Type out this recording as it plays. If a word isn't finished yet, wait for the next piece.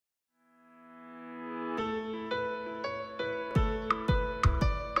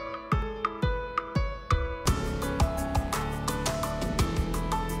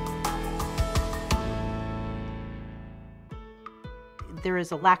there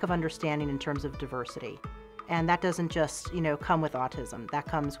is a lack of understanding in terms of diversity. And that doesn't just, come with autism. That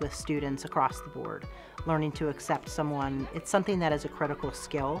comes with students across the board. Learning to accept someone, it's something that is a critical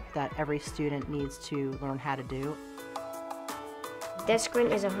skill that every student needs to learn how to do. Desk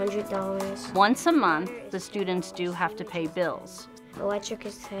rent is $100. Once a month, the students do have to pay bills. Electric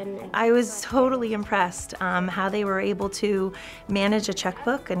is $10. I was totally impressed how they were able to manage a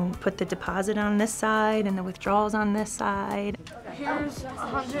checkbook and put the deposit on this side and the withdrawals on this side. Here's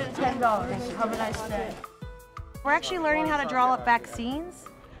 $110. Have a nice day. We're actually learning how to draw up vaccines.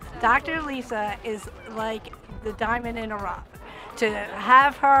 Dr. Lisa is like the diamond in a rough. To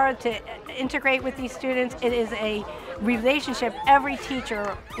have her to integrate with these students, it is a relationship every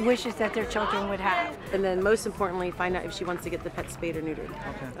teacher wishes that their children would have. And then most importantly, find out if she wants to get the pet spayed or neutered.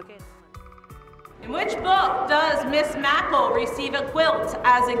 Okay. In which book does Miss Mackle receive a quilt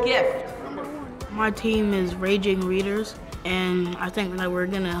as a gift? My team is Raging Readers, and I think that we're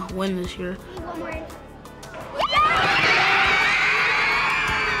gonna win this year.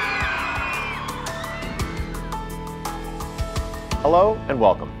 Hello and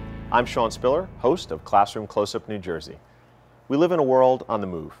welcome. I'm Sean Spiller, host of Classroom Close-Up New Jersey. We live in a world on the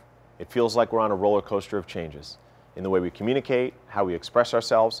move. It feels like we're on a roller coaster of changes in the way we communicate, how we express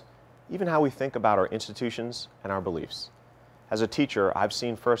ourselves, even how we think about our institutions and our beliefs. As a teacher, I've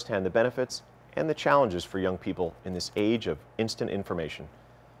seen firsthand the benefits and the challenges for young people in this age of instant information.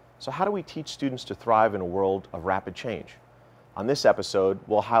 So how do we teach students to thrive in a world of rapid change? On this episode,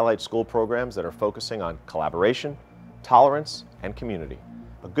 we'll highlight school programs that are focusing on collaboration, tolerance, and community.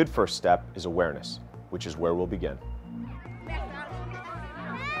 A good first step is awareness, which is where we'll begin.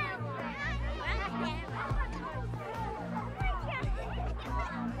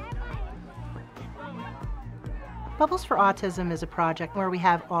 Bubbles for Autism is a project where we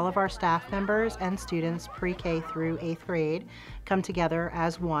have all of our staff members and students pre-K through 8th grade come together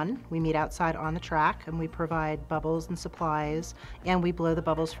as one. We meet outside on the track and we provide bubbles and supplies, and we blow the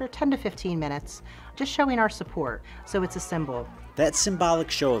bubbles for 10 to 15 minutes, just showing our support. So it's a symbol. That symbolic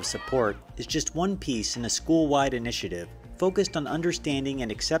show of support is just one piece in a school-wide initiative focused on understanding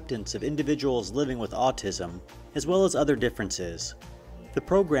and acceptance of individuals living with autism, as well as other differences. The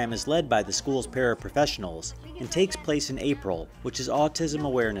program is led by the school's paraprofessionals and takes place in April, which is Autism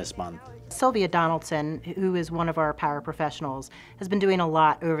Awareness Month. Sylvia Donaldson, who is one of our paraprofessionals, has been doing a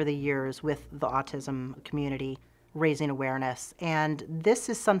lot over the years with the autism community, raising awareness. And this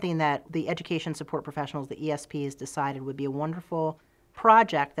is something that the education support professionals, the ESPs, decided would be a wonderful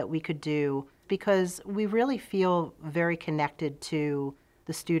project that we could do because we really feel very connected to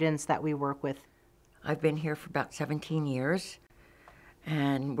the students that we work with. I've been here for about 17 years.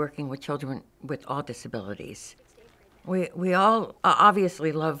 And working with children with all disabilities. We all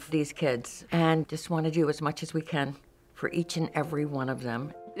obviously love these kids and just want to do as much as we can for each and every one of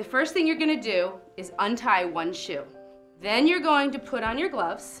them. The first thing you're going to do is untie one shoe. Then you're going to put on your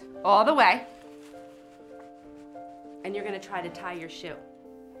gloves all the way, and you're going to try to tie your shoe.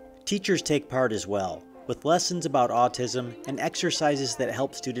 Teachers take part as well, with lessons about autism and exercises that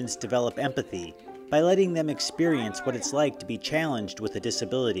help students develop empathy by letting them experience what it's like to be challenged with a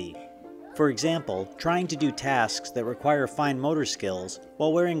disability. For example, trying to do tasks that require fine motor skills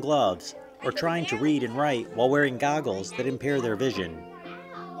while wearing gloves, or trying to read and write while wearing goggles that impair their vision.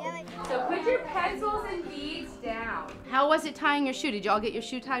 So put your pencils and beads down. How was it tying your shoe? Did you all get your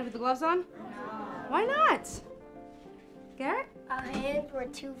shoe tied with the gloves on? No. Why not? Garrett? Our hands were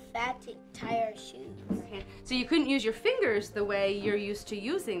too fat to tie our shoes. So you couldn't use your fingers the way you're used to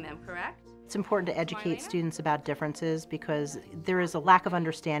using them, correct? It's important to educate students about differences because there is a lack of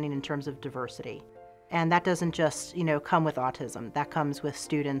understanding in terms of diversity. And that doesn't just, come with autism. That comes with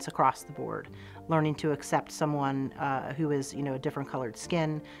students across the board. Learning to accept someone who is, a different colored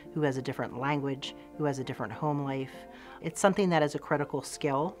skin, who has a different language, who has a different home life. It's something that is a critical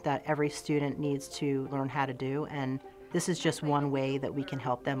skill that every student needs to learn how to do. And this is just one way that we can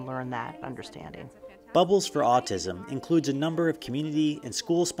help them learn that understanding. Bubbles for Autism includes a number of community and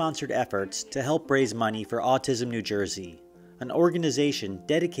school-sponsored efforts to help raise money for Autism New Jersey, an organization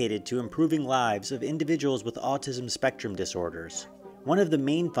dedicated to improving lives of individuals with autism spectrum disorders. One of the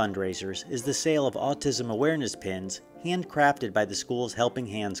main fundraisers is the sale of Autism Awareness pins handcrafted by the school's Helping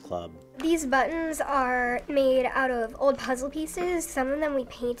Hands Club. These buttons are made out of old puzzle pieces. Some of them we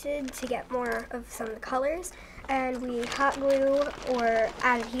painted to get more of some of the colors, and we hot glue or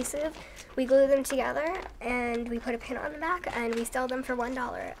add adhesive. We glue them together and we put a pin on the back and we sell them for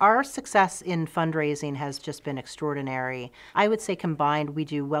 $1. Our success in fundraising has just been extraordinary. I would say combined we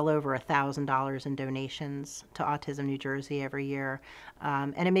do well over $1,000 in donations to Autism New Jersey every year.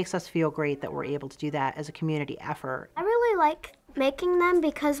 And it makes us feel great that we're able to do that as a community effort. I really like Making them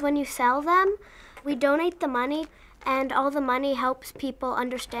because when you sell them, we donate the money, and all the money helps people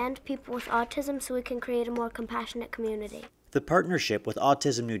understand people with autism so we can create a more compassionate community. The partnership with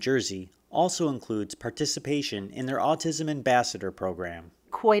Autism New Jersey also includes participation in their Autism Ambassador program.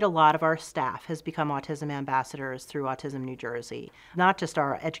 Quite a lot of our staff has become autism ambassadors through Autism New Jersey. Not just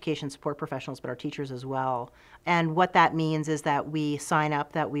our education support professionals, but our teachers as well. And what that means is that we sign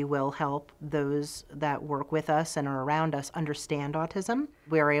up that we will help those that work with us and are around us understand autism.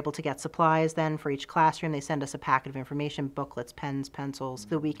 We are able to get supplies then for each classroom. They send us a packet of information, booklets, pens, pencils,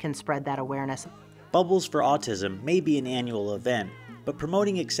 so we can spread that awareness. Bubbles for Autism may be an annual event, but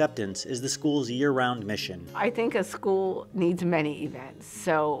promoting acceptance is the school's year-round mission. I think a school needs many events,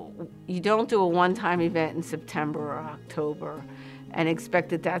 so you don't do a one-time event in September or October and expect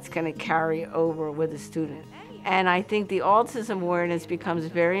that that's going to carry over with a student. And I think the autism awareness becomes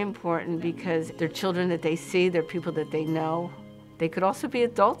very important because they're children that they see, they're people that they know. They could also be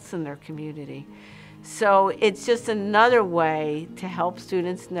adults in their community. So it's just another way to help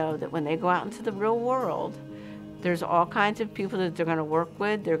students know that when they go out into the real world, there's all kinds of people that they're going to work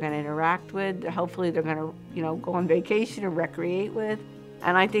with, they're going to interact with, hopefully they're going to, go on vacation or recreate with.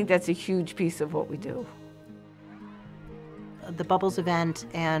 And I think that's a huge piece of what we do. The Bubbles event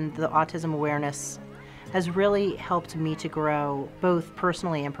and the autism awareness has really helped me to grow both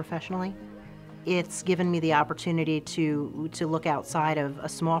personally and professionally. It's given me the opportunity to look outside of a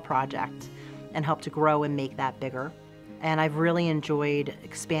small project and help to grow and make that bigger. And I've really enjoyed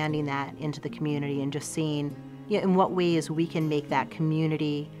expanding that into the community and just seeing in what ways we can make that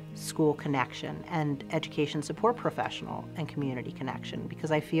community school connection and education support professional and community connection,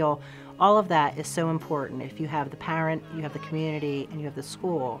 because I feel all of that is so important. If you have the parent, you have the community, and you have the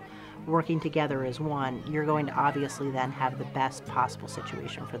school working together as one, you're going to obviously then have the best possible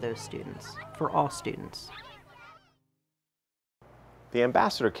situation for those students, for all students. The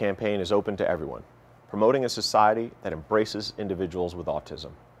Ambassador campaign is open to everyone, promoting a society that embraces individuals with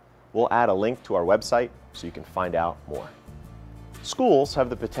autism. We'll add a link to our website so you can find out more. Schools have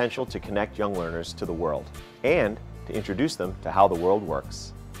the potential to connect young learners to the world and to introduce them to how the world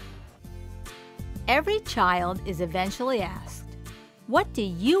works. Every child is eventually asked, what do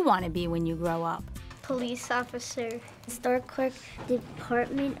you want to be when you grow up? Police officer, store clerk,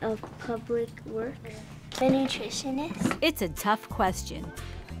 Department of Public Works, a nutritionist. It's a tough question,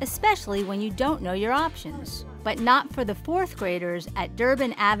 especially when you don't know your options. But not for the fourth graders at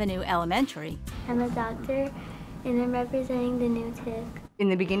Durban Avenue Elementary. I'm a doctor, and I'm representing the new TIC. In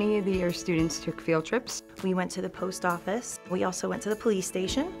the beginning of the year, students took field trips. We went to the post office. We also went to the police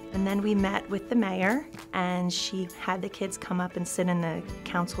station. And then we met with the mayor, and she had the kids come up and sit in the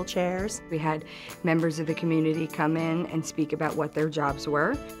council chairs. We had members of the community come in and speak about what their jobs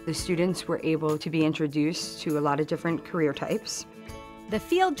were. The students were able to be introduced to a lot of different career types. The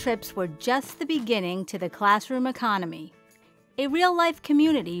field trips were just the beginning to the classroom economy, a real-life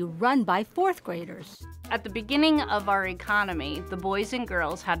community run by fourth graders. At the beginning of our economy, the boys and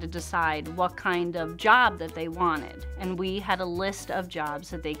girls had to decide what kind of job that they wanted, and we had a list of jobs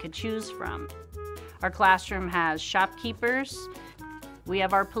that they could choose from. Our classroom has shopkeepers, we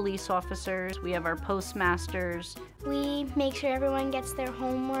have our police officers, we have our postmasters. We make sure everyone gets their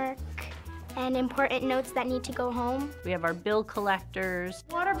homework and important notes that need to go home. We have our bill collectors.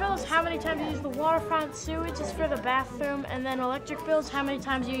 Water bills, how many times you use the waterfront, sewage is for the bathroom, and then electric bills, how many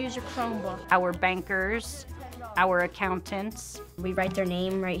times you use your Chromebook. Our bankers, our accountants. We write their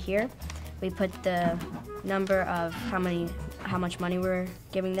name right here. We put the number of how much money we're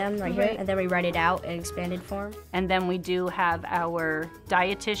giving them right here, and then we write it out in expanded form. And then we do have our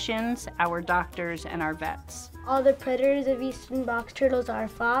dietitians, our doctors, and our vets. All the predators of eastern box turtles are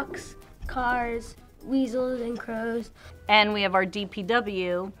fox, cars, weasels, and crows. And we have our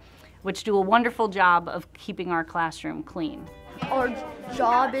DPW, which do a wonderful job of keeping our classroom clean. Our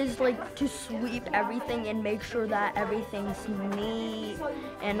job is to sweep everything and make sure that everything's neat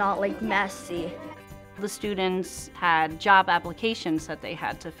and not messy. The students had job applications that they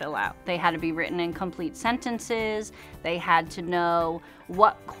had to fill out. They had to be written in complete sentences. They had to know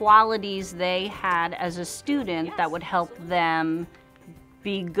what qualities they had as a student that would help them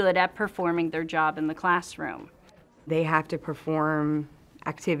be good at performing their job in the classroom. They have to perform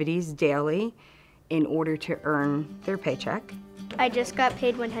activities daily in order to earn their paycheck. I just got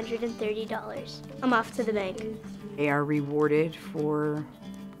paid $130. I'm off to the bank. They are rewarded for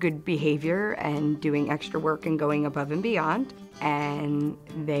good behavior and doing extra work and going above and beyond. And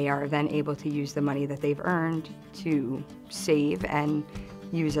they are then able to use the money that they've earned to save and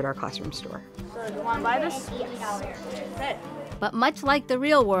use at our classroom store. So do you want to buy this? Okay. But much like the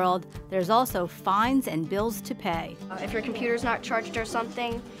real world, there's also fines and bills to pay. If your computer's not charged or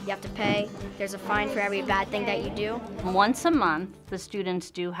something, you have to pay. There's a fine for every bad thing that you do. Once a month, the students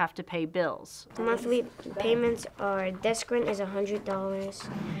do have to pay bills. Monthly payments are desk rent is $100,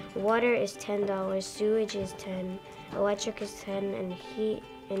 water is $10, sewage is $10, electric is $10, and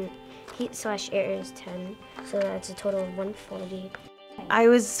heat/air is $10. So that's a total of $140. I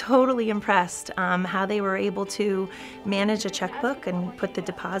was totally impressed how they were able to manage a checkbook and put the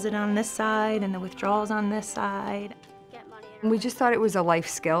deposit on this side and the withdrawals on this side. We just thought it was a life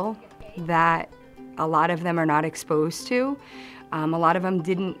skill that a lot of them are not exposed to. A lot of them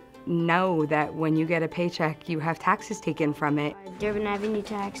didn't know that when you get a paycheck, you have taxes taken from it. Durban Avenue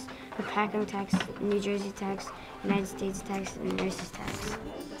tax, the Packham tax, New Jersey tax, United States tax, and nurses tax.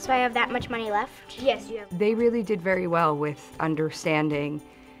 So I have that much money left? Yes, you have. They really did very well with understanding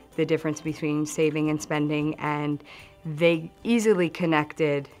the difference between saving and spending, and they easily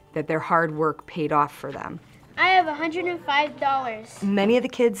connected that their hard work paid off for them. I have $105. Many of the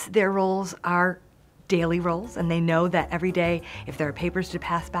kids, their roles are daily roles, and they know that every day if there are papers to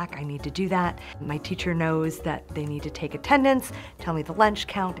pass back, I need to do that. My teacher knows that they need to take attendance, tell me the lunch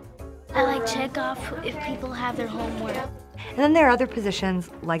count. I like check off if people have their homework. And then there are other positions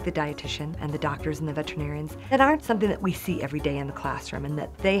like the dietitian and the doctors and the veterinarians that aren't something that we see every day in the classroom and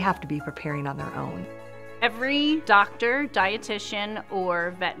that they have to be preparing on their own. Every doctor, dietitian,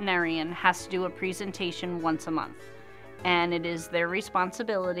 or veterinarian has to do a presentation once a month. And it is their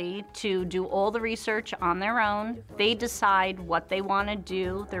responsibility to do all the research on their own. They decide what they want to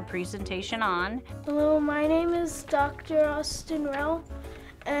do their presentation on. Hello, my name is Dr. Austin Rell,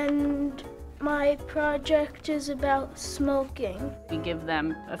 and my project is about smoking. We give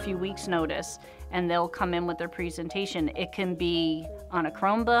them a few weeks' notice, and they'll come in with their presentation. It can be on a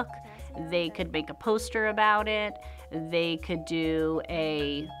Chromebook. They could make a poster about it. They could do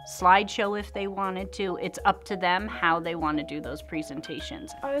a slideshow if they wanted to. It's up to them how they want to do those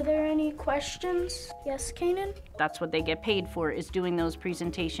presentations. Are there any questions? Yes, Kanan? That's what they get paid for, is doing those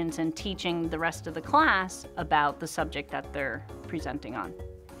presentations and teaching the rest of the class about the subject that they're presenting on.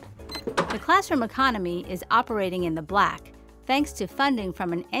 The classroom economy is operating in the black, thanks to funding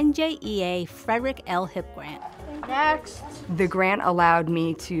from an NJEA Frederick L. Hip grant. Next. The grant allowed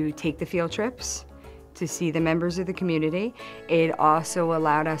me to take the field trips, to see the members of the community. It also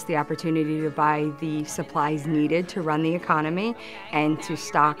allowed us the opportunity to buy the supplies needed to run the economy and to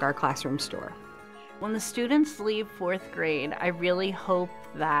stock our classroom store. When the students leave 4th grade, I really hope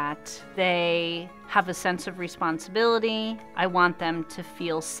that they have a sense of responsibility. I want them to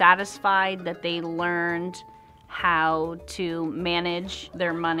feel satisfied that they learned how to manage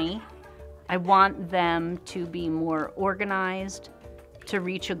their money. I want them to be more organized, to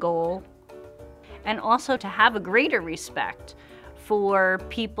reach a goal, and also to have a greater respect for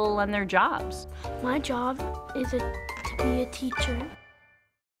people and their jobs. My job is to be a teacher.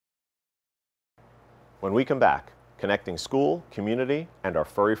 When we come back, connecting school, community, and our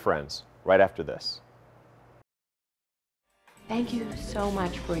furry friends, right after this. Thank you so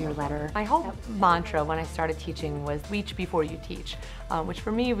much for your letter. My whole mantra when I started teaching was reach before you teach, which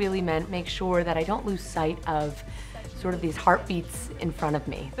for me really meant make sure that I don't lose sight of sort of these heartbeats in front of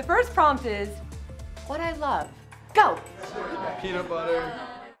me. The first prompt is, what I love. Go! Peanut butter.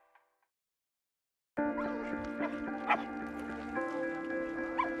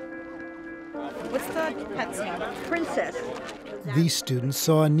 What's the pet's name? Princess. These students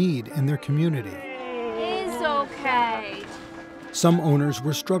saw a need in their community. It's okay. Some owners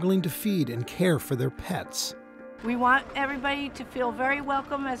were struggling to feed and care for their pets. We want everybody to feel very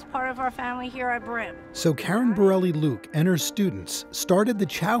welcome as part of our family here at Brimm. So Karen Borelli-Luke and her students started the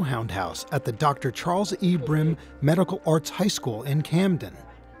Chowhound House at the Dr. Charles E. Brimm Medical Arts High School in Camden.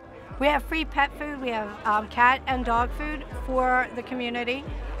 We have free pet food. We have cat and dog food for the community.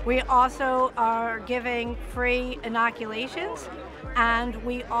 We also are giving free inoculations, and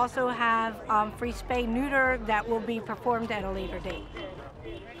we also have free spay-neuter that will be performed at a later date.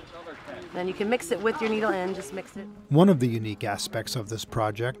 Then you can mix it with your needle and just mix it. One of the unique aspects of this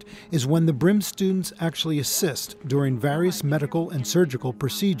project is when the Brimm students actually assist during various medical and surgical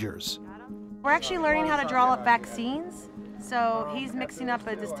procedures. We're actually learning how to draw up vaccines. So he's mixing up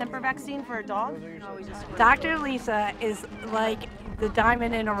a distemper vaccine for a dog. Dr. Lisa is like the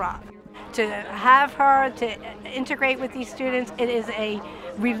diamond in a rough. To have her to integrate with these students, it is a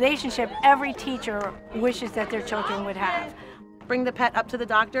relationship every teacher wishes that their children would have. Bring the pet up to the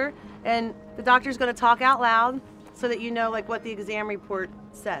doctor, and the doctor's going to talk out loud so that you know like what the exam report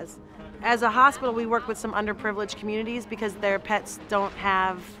says. As a hospital, we work with some underprivileged communities because their pets don't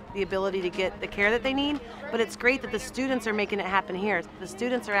have the ability to get the care that they need, but it's great that the students are making it happen here. The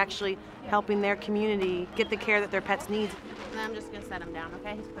students are actually helping their community get the care that their pets need. And I'm just gonna set them down,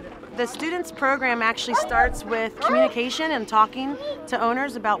 okay? The students program actually starts with communication and talking to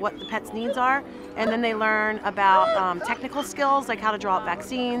owners about what the pet's needs are, and then they learn about technical skills like how to draw up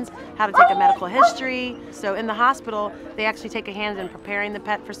vaccines, how to take a medical history. So in the hospital, they actually take a hand in preparing the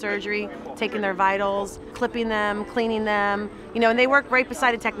pet for surgery, taking their vitals, clipping them, cleaning them, and they work right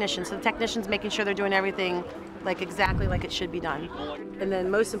beside a technician. So the technician's making sure they're doing everything like exactly like it should be done. And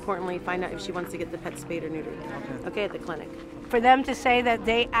then most importantly, find out if she wants to get the pet spayed or neutered, okay, at the clinic. For them to say that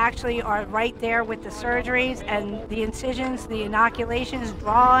they actually are right there with the surgeries and the incisions, the inoculations,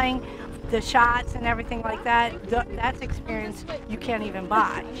 drawing, the shots and everything like that, that's experience you can't even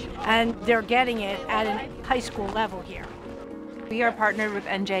buy. And they're getting it at a high school level here. We are partnered with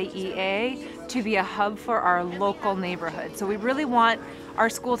NJEA to be a hub for our local neighborhood. So we really want our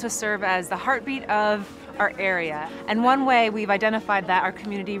school to serve as the heartbeat of our area. And one way we've identified that our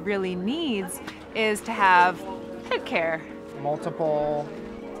community really needs is to have pet care. Multiple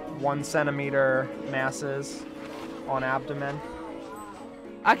 1 centimeter masses on abdomen.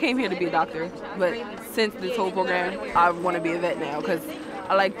 I came here to be a doctor, but since this whole program, I want to be a vet now because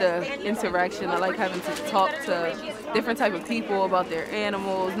I like the interaction. I like having to talk to different type of people about their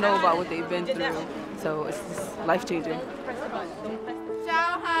animals, know about what they've been through. So it's just life-changing.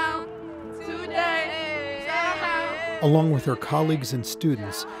 Chowhound today. Chowhound. Along with her colleagues and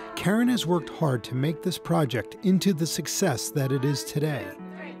students, Karen has worked hard to make this project into the success that it is today.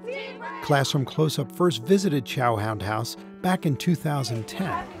 Classroom Close-Up first visited Chowhound House back in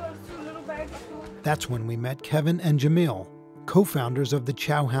 2010. That's when we met Kevin and Jamil, co-founders of the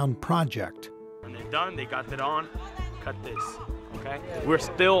Chowhound Project. When they're done, they got it on, cut this, okay? We're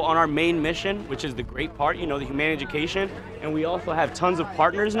still on our main mission, which is the great part, the humane education, and we also have tons of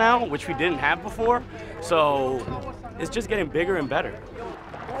partners now, which we didn't have before, so it's just getting bigger and better.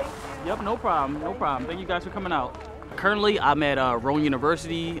 Yep, no problem. Thank you guys for coming out. Currently, I'm at Rowan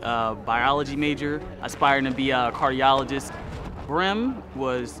University, biology major, aspiring to be a cardiologist. Brimm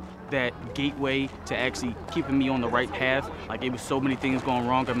was that gateway to actually keeping me on the right path. Like, it was so many things going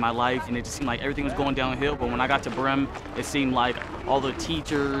wrong in my life, and it just seemed like everything was going downhill. But when I got to Brimm, it seemed like all the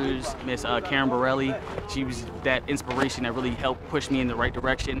teachers, Miss Karen Borelli, she was that inspiration that really helped push me in the right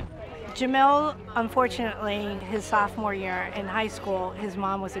direction. Jamil, unfortunately, his sophomore year in high school, his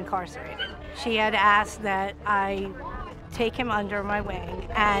mom was incarcerated. She had asked that I take him under my wing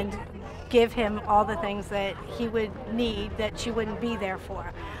and give him all the things that he would need that she wouldn't be there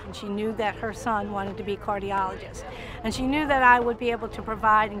for. And she knew that her son wanted to be a cardiologist. And she knew that I would be able to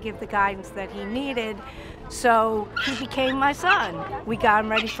provide and give the guidance that he needed. So he became my son. We got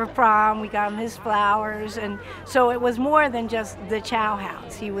him ready for prom, we got him his flowers, and so it was more than just the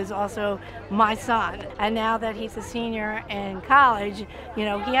Chowhounds. He was also my son. And now that he's a senior in college, he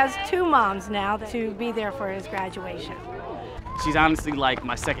has 2 moms now to be there for his graduation. She's honestly like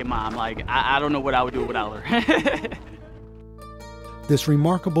my second mom. Like, I don't know what I would do without her. This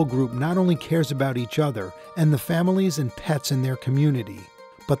remarkable group not only cares about each other and the families and pets in their community,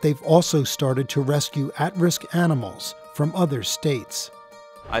 but they've also started to rescue at-risk animals from other states.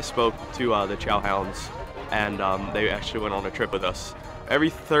 I spoke to the Chowhounds, and they actually went on a trip with us. Every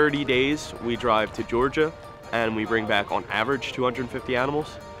 30 days, we drive to Georgia, and we bring back, on average, 250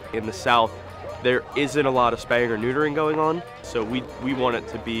 animals. In the South, there isn't a lot of spaying or neutering going on, so we want it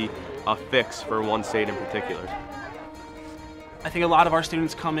to be a fix for one state in particular. I think a lot of our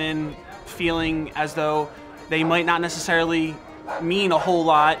students come in feeling as though they might not necessarily mean a whole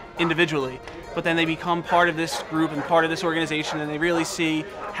lot individually, but then they become part of this group and part of this organization, and they really see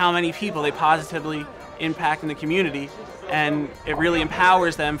how many people they positively impact in the community, and it really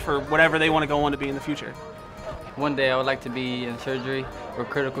empowers them for whatever they want to go on to be in the future. One day I would like to be in surgery or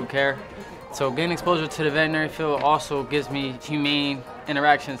critical care. So getting exposure to the veterinary field also gives me humane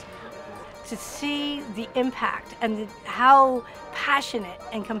interactions. To see the impact and how passionate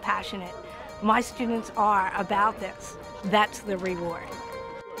and compassionate my students are about this, that's the reward.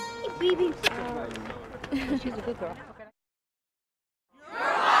 Hey, baby. She's a good girl. You're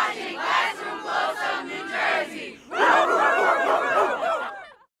watching Classroom Close-Up New Jersey.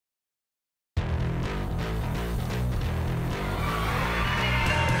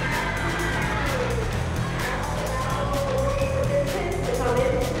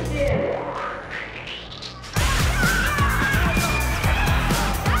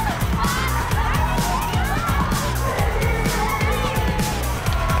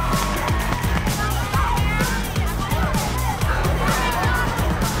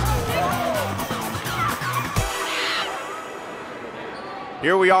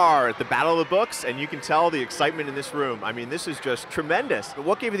 Here we are at the Battle of the Books, and you can tell the excitement in this room. I mean, this is just tremendous.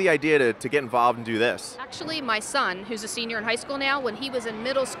 What gave you the idea to get involved and do this? Actually, my son, who's a senior in high school now, when he was in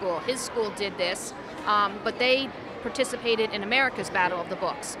middle school, his school did this, but they participated in America's Battle of the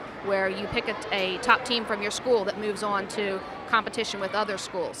Books, where you pick a top team from your school that moves on to competition with other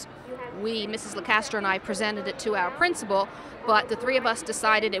schools. We, Mrs. LaCastro and I, presented it to our principal, but the three of us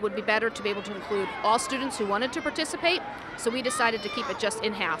decided it would be better to be able to include all students who wanted to participate, so we decided to keep it just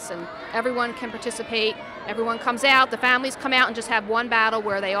in-house, and everyone can participate, everyone comes out, the families come out and just have one battle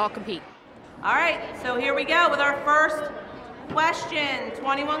where they all compete. All right, so here we go with our first question,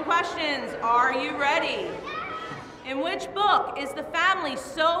 21 questions. Are you ready? In which book is the family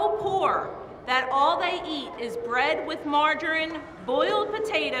so poor that all they eat is bread with margarine, boiled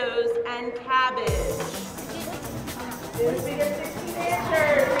potatoes, and cabbage? We get 16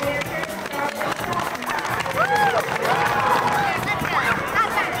 answers.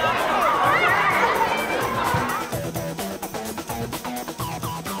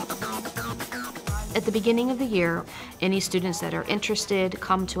 At the beginning of the year, any students that are interested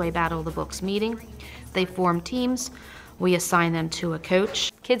come to a Battle of the Books meeting. They form teams. We assign them to a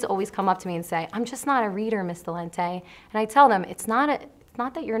coach. Kids always come up to me and say, "I'm just not a reader, Ms. Delente." And I tell them, it's not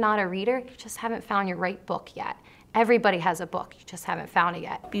that you're not a reader, you just haven't found your right book yet. Everybody has a book, you just haven't found it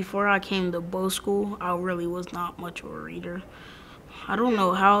yet. Before I came to Bow School, I really was not much of a reader. I don't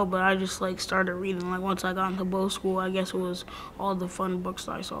know how, but I just started reading. Once I got into Bow School, I guess it was all the fun books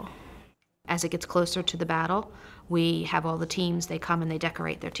I saw. As it gets closer to the battle, we have all the teams, they come and they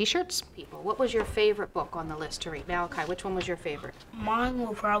decorate their t-shirts. What was your favorite book on the list to read? Malachi, which one was your favorite? Mine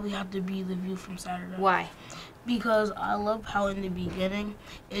will probably have to be The View from Saturday. Why? Because I love how in the beginning,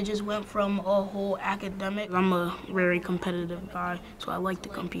 it just went from a whole academic. I'm a very competitive guy, so I like to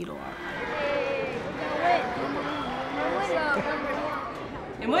compete a lot.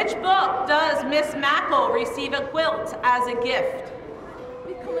 In which book does Miss Mackle receive a quilt as a gift?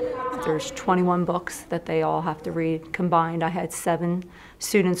 There's 21 books that they all have to read combined. I had 7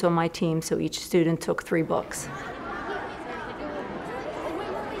 students on my team, so each student took 3 books.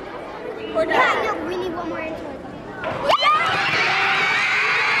 Yeah, we need one more intro.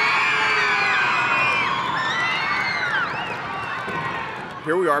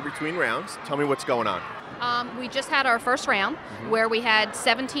 Here we are between rounds. Tell me what's going on. We just had our first round where we had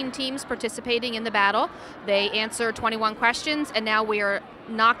 17 teams participating in the battle. They answered 21 questions, and now we are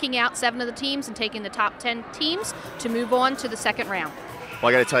knocking out 7 of the teams and taking the top 10 teams to move on to the second round. Well,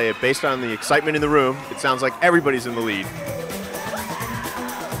 I got to tell you, based on the excitement in the room, it sounds like everybody's in the lead.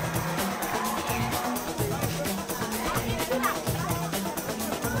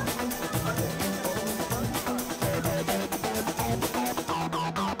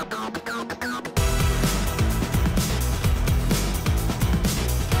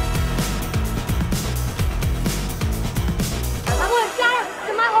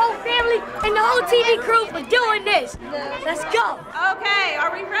 And the whole TV crew for doing this. Let's go. Okay,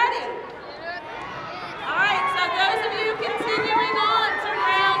 are we ready? All right, so those of you continuing on to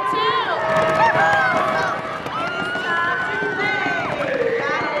round 2. It is time to play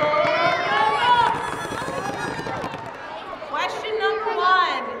Battle of the Books. Question number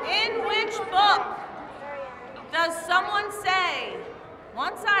 1. In which book does someone say,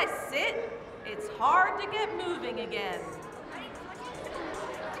 "Once I sit, it's hard to get moving again"?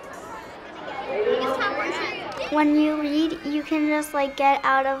 When you read, you can just get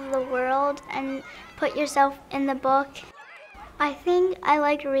out of the world and put yourself in the book. I think I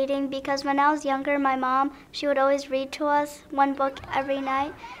like reading because when I was younger, my mom, she would always read to us one book every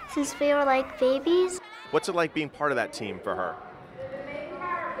night since we were like babies. What's it like being part of that team for her?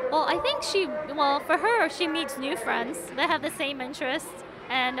 Well, I think for her, she meets new friends that have the same interests.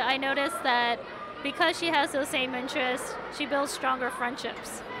 And I noticed that because she has those same interests, she builds stronger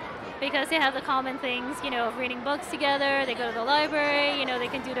friendships. Because they have the common things, of reading books together, they go to the library, they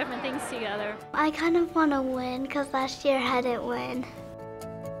can do different things together. I kind of want to win because last year I didn't win.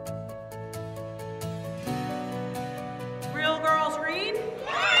 Real girls read?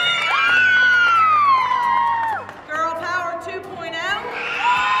 Girl Power 2.0?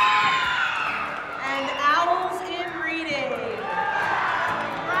 And Owls in Reading.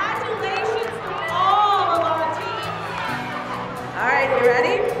 Congratulations to all of our teams. All right, you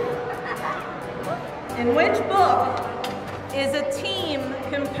ready? In which book is a team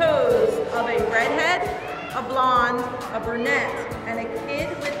composed of a redhead, a blonde, a brunette, and a kid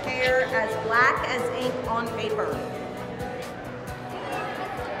with hair as black as ink on paper?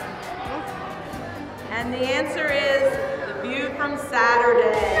 And the answer is The View from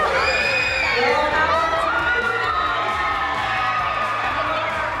Saturday.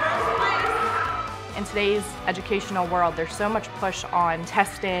 today's educational world, there's so much push on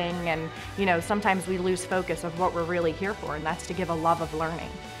testing and, sometimes we lose focus of what we're really here for, and that's to give a love of learning.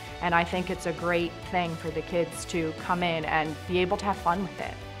 And I think it's a great thing for the kids to come in and be able to have fun with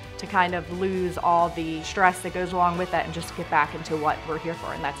it, to kind of lose all the stress that goes along with that and just get back into what we're here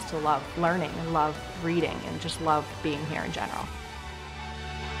for, and that's to love learning and love reading and just love being here in general.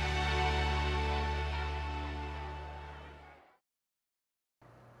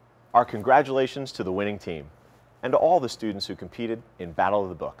 Our congratulations to the winning team and to all the students who competed in Battle of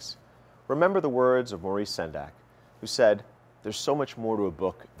the Books. Remember the words of Maurice Sendak, who said, "There's so much more to a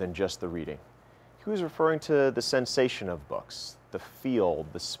book than just the reading." He was referring to the sensation of books, the feel,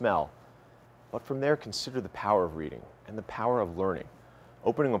 the smell. But from there, consider the power of reading and the power of learning,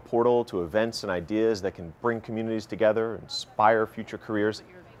 opening a portal to events and ideas that can bring communities together, inspire future careers,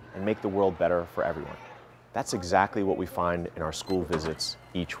 and make the world better for everyone. That's exactly what we find in our school visits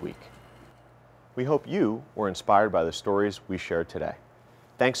each week. We hope you were inspired by the stories we shared today.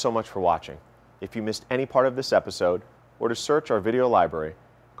 Thanks so much for watching. If you missed any part of this episode, or to search our video library,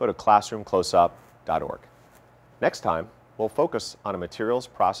 go to classroomcloseup.org. Next time, we'll focus on a materials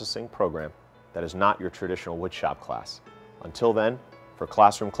processing program that is not your traditional woodshop class. Until then, for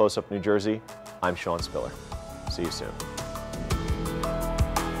Classroom Close-Up New Jersey, I'm Sean Spiller. See you soon.